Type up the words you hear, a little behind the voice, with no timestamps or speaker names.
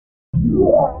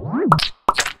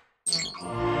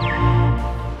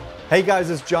Hey guys,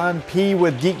 it's John P.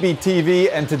 with Geek Beat TV,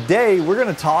 and today we're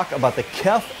going to talk about the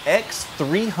KEF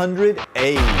X300As.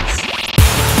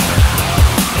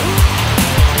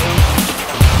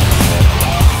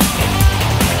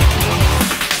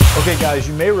 Okay guys,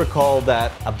 you may recall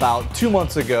that about 2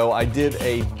 months ago I did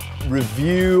a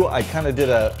review, I kind of did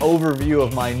an overview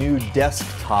of my new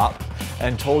desktop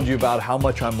and told you about how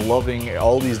much I'm loving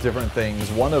all these different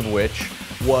things, one of which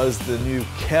was the new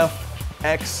KEF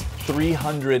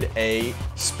X300A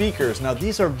speakers. Now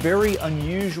these are very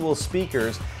unusual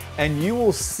speakers, and you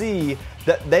will see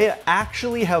that they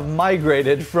actually have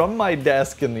migrated from my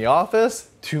desk in the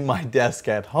office to my desk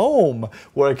at home,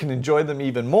 where I can enjoy them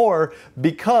even more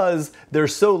because they're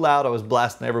so loud. I was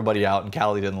blasting everybody out and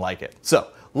Callie didn't like it. So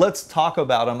let's talk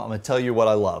about them. I'm gonna tell you what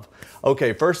I love.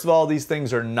 Okay, first of all, these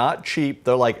things are not cheap.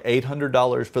 They're like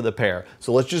 $800 for the pair.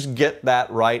 So let's just get that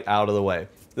right out of the way.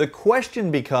 The question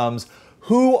becomes,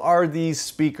 who are these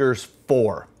speakers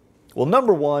for? Well,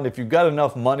 number one, if you've got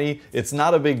enough money, it's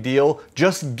not a big deal.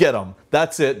 Just get them.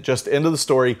 That's it. Just end of the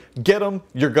story. Get them.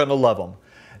 You're gonna love them.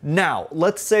 Now,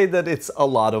 let's say that it's a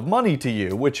lot of money to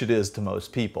you, which it is to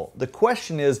most people. The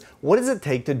question is, what does it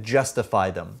take to justify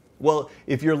them? Well,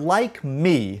 if you're like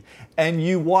me and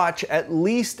you watch at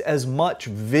least as much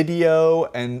video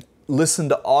and listen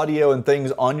to audio and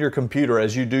things on your computer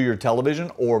as you do your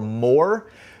television or more,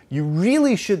 you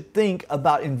really should think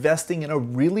about investing in a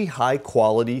really high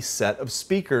quality set of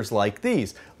speakers like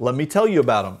these. Let me tell you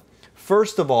about them.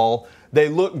 First of all, they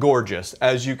look gorgeous,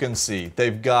 as you can see.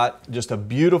 They've got just a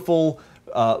beautiful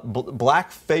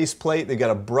black faceplate. They've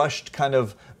got a brushed kind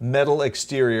of metal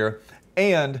exterior,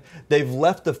 and they've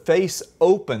left the face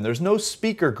open. There's no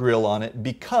speaker grill on it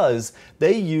because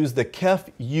they use the KEF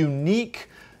unique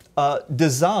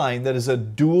design that is a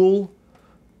dual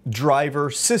driver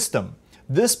system.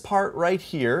 This part right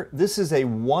here, this is a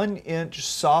 1-inch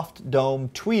soft dome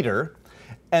tweeter,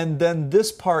 and then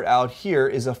this part out here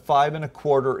is a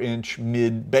 5¼ inch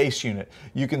mid bass unit.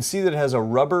 You can see that it has a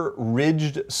rubber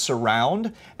ridged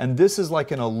surround, and this is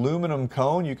like an aluminum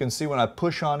cone. You can see when I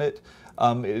push on it,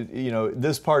 you know,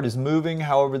 this part is moving.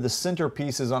 However, the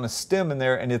centerpiece is on a stem in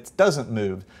there and it doesn't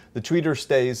move. The tweeter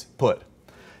stays put.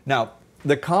 Now,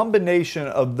 the combination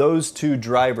of those two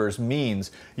drivers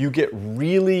means you get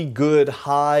really good,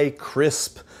 high,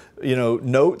 crisp,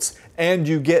 notes, and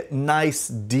you get nice,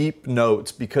 deep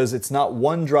notes because it's not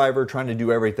one driver trying to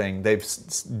do everything. They've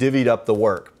divvied up the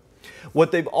work.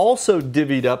 What they've also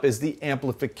divvied up is the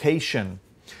amplification.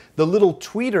 The little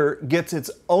tweeter gets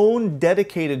its own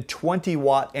dedicated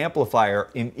 20-watt amplifier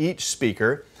in each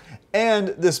speaker, and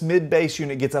this mid-bass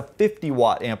unit gets a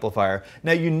 50-watt amplifier.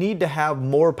 Now you need to have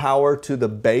more power to the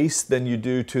bass than you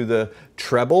do to the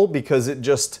treble because it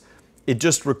just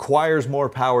requires more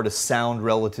power to sound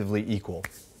relatively equal.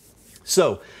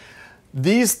 So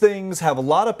these things have a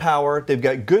lot of power. They've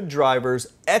got good drivers,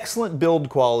 excellent build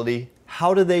quality.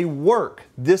 How do they work?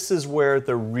 This is where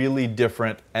they're really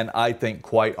different and I think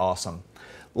quite awesome.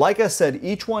 Like I said,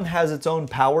 each one has its own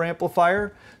power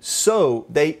amplifier, so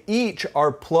they each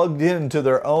are plugged into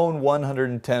their own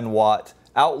 110-watt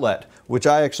outlet, which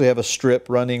I actually have a strip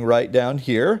running right down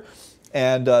here.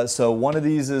 And so one of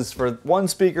these is for one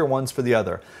speaker, one's for the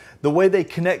other. The way they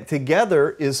connect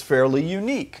together is fairly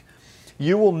unique.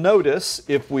 You will notice,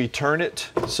 if we turn it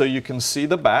so you can see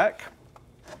the back,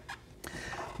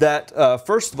 that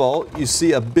first of all, you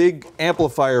see a big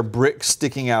amplifier brick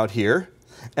sticking out here.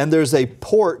 And there's a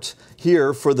port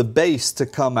here for the bass to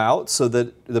come out so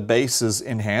that the bass is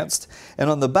enhanced.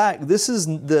 And on the back, this is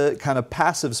the kind of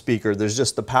passive speaker. There's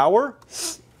just the power,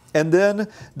 and then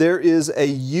there is a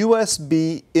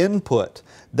USB input.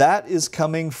 That is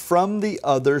coming from the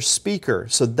other speaker.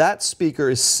 So that speaker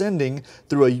is sending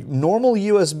through a normal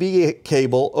USB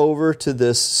cable over to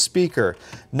this speaker.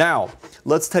 Now,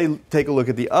 let's take a look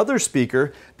at the other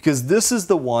speaker, because this is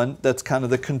the one that's kind of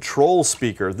the control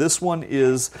speaker. This one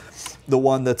is the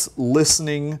one that's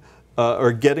listening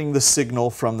or getting the signal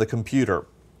from the computer.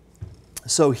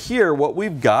 So here what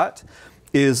we've got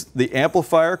is the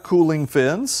amplifier cooling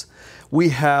fins. We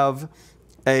have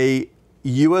a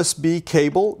USB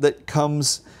cable that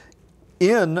comes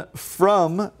in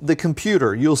from the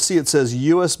computer. You'll see it says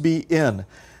USB in.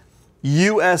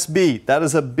 USB, that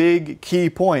is a big key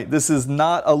point. This is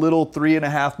not a little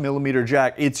 3.5mm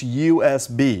jack, it's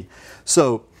USB.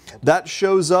 So that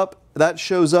shows up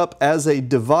as a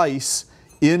device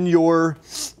in your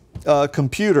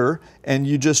computer, and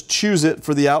you just choose it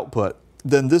for the output.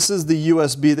 Then this is the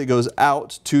USB that goes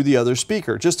out to the other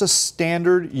speaker. Just a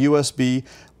standard USB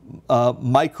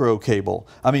micro cable.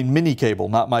 I mean mini cable,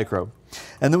 not micro.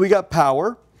 And then we got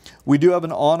power. We do have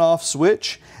an on-off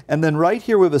switch. And then right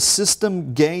here we have a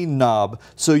system gain knob.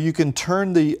 So you can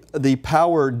turn the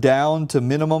power down to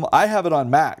minimum. I have it on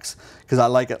max because I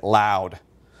like it loud.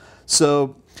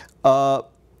 So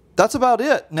that's about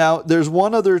it. Now there's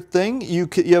one other thing. You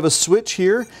have a switch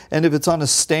here, and if it's on a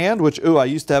stand, which, oh, I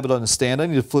used to have it on a stand. I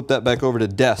need to flip that back over to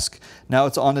desk. Now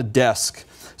it's on a desk.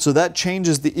 So that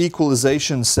changes the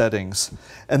equalization settings.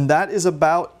 And that is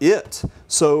about it.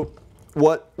 So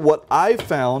what I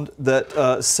found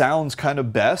that sounds kind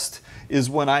of best is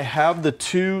when I have the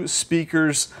two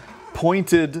speakers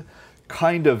pointed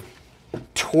kind of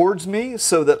towards me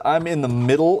so that I'm in the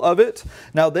middle of it.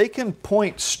 Now they can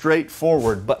point straight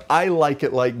forward, but I like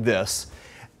it like this.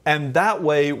 And that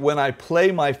way, when I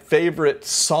play my favorite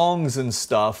songs and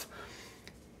stuff,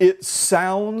 it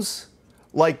sounds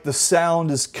like the sound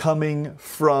is coming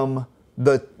from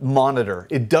the monitor.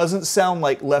 It doesn't sound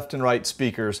like left and right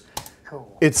speakers.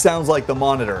 Cool. It sounds like the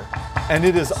monitor, and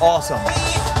it is awesome.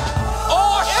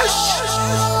 Oh,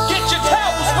 get your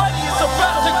towels ready, it's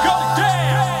about to go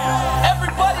down.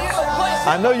 Everybody in the place.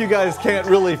 I know you guys can't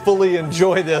really fully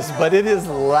enjoy this, but it is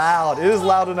loud. It is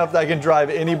loud enough that I can drive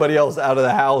anybody else out of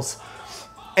the house,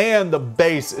 and the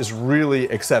bass is really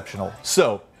exceptional.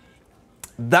 So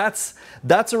that's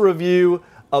a review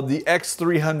of the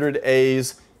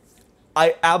X300As.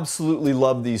 I absolutely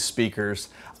love these speakers.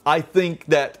 I think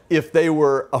that if they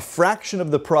were a fraction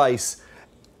of the price,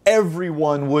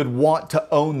 everyone would want to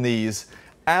own these.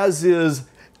 As is,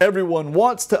 everyone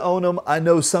wants to own them. I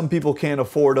know some people can't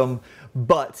afford them,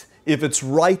 but if it's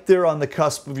right there on the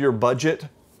cusp of your budget,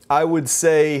 I would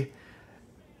say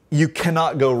you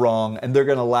cannot go wrong, and they're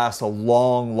gonna last a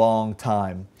long, long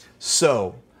time.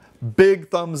 So,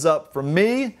 big thumbs up from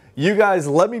me. You guys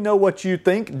let me know what you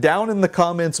think down in the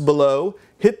comments below.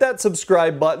 Hit that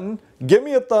subscribe button, give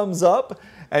me a thumbs up,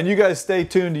 and you guys stay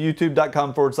tuned to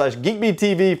youtube.com/GeekBeat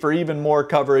TV for even more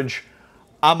coverage.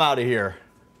 I'm out of here.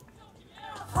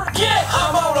 Yeah,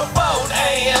 I'm on a boat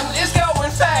and it's going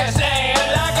fast.